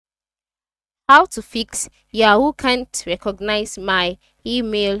How to fix Yahoo can't recognize my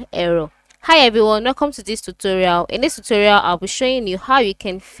email error. Hi everyone, welcome to this tutorial. In this tutorial, I'll be showing you how you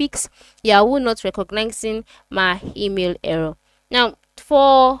can fix Yahoo not recognizing my email error. Now,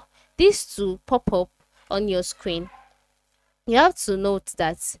 for this to pop up on your screen, you have to note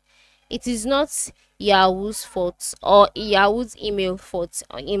that it is not Yahoo's fault or Yahoo's email fault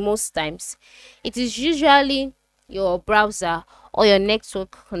in most times. It is usually your browser or your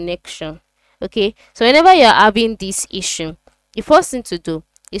network connection. Okay, so whenever you're having this issue, the first thing to do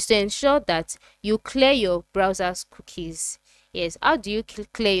is to ensure that you clear your browser's cookies. Yes, how do you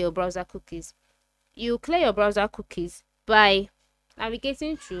clear your browser cookies? You clear your browser cookies by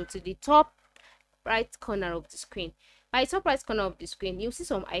navigating through to the top right corner of the screen. By the top right corner of the screen, you'll see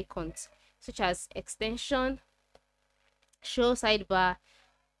some icons such as extension, show sidebar,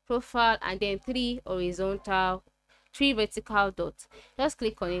 profile, and then three vertical dots. Just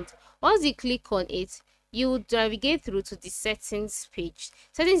click on it. Once you click on it, you navigate through to the settings page.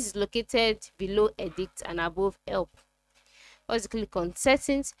 Settings is located below edit and above help. Once you click on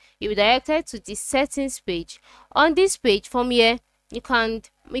settings, you'll be directed to the settings page. On this page, from here, you can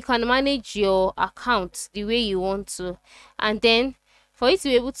manage your account the way you want to, and then for you to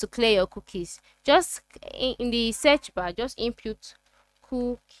be able to clear your cookies, just in the search bar, just input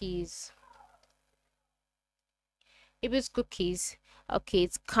cookies. Input cookies. Okay,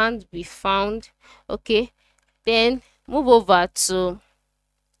 it can't be found. Okay, then move over to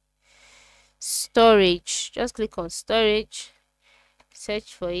storage. Just click on storage,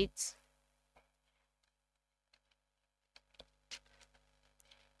 search for it.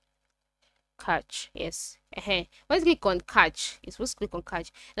 Catch, yes. Once you click on catch, you're supposed to click on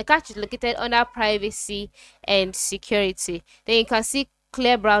catch. The catch is located under privacy and security. Then you can see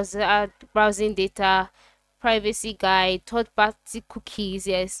clear browsing data, privacy guide, third party cookies,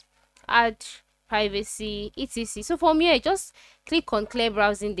 yes, add privacy, etc. So from here, just click on clear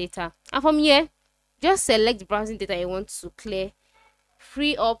browsing data, and from here, just select the browsing data you want to clear.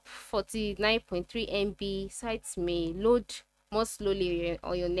 Free up 49.3 MB. Sites may load more slowly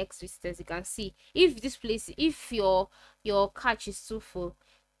on your next visit. As you can see, if your cache is too full,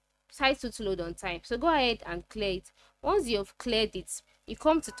 sites will load on time. So go ahead and clear it. Once you've cleared it, you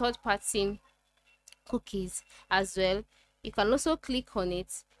come to third party cookies as well. You can also click on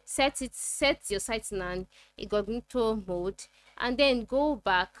it, set your site in an incognito mode, and then go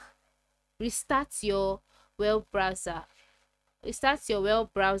back, restart your web browser.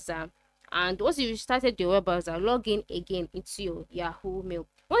 And once you started your web browser, log in again into your Yahoo mail.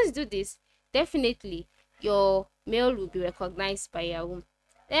 Once you do this, definitely your mail will be recognized by Yahoo.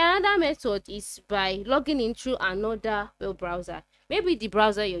 Then another method is by logging in through another web browser. Maybe the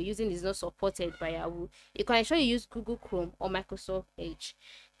browser you're using is not supported by Yahoo. You can ensure you use Google Chrome or Microsoft Edge.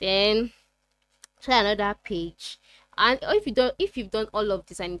 Then try another page, and if you've done all of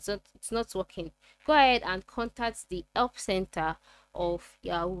this and it's not working, go ahead and contact the help center of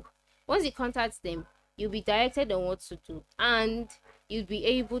Yahoo. Once you contact them, you'll be directed on what to do, and you'll be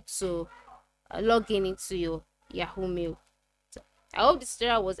able to log in into your Yahoo mail. So I hope this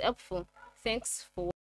tutorial was helpful. Thanks for watching.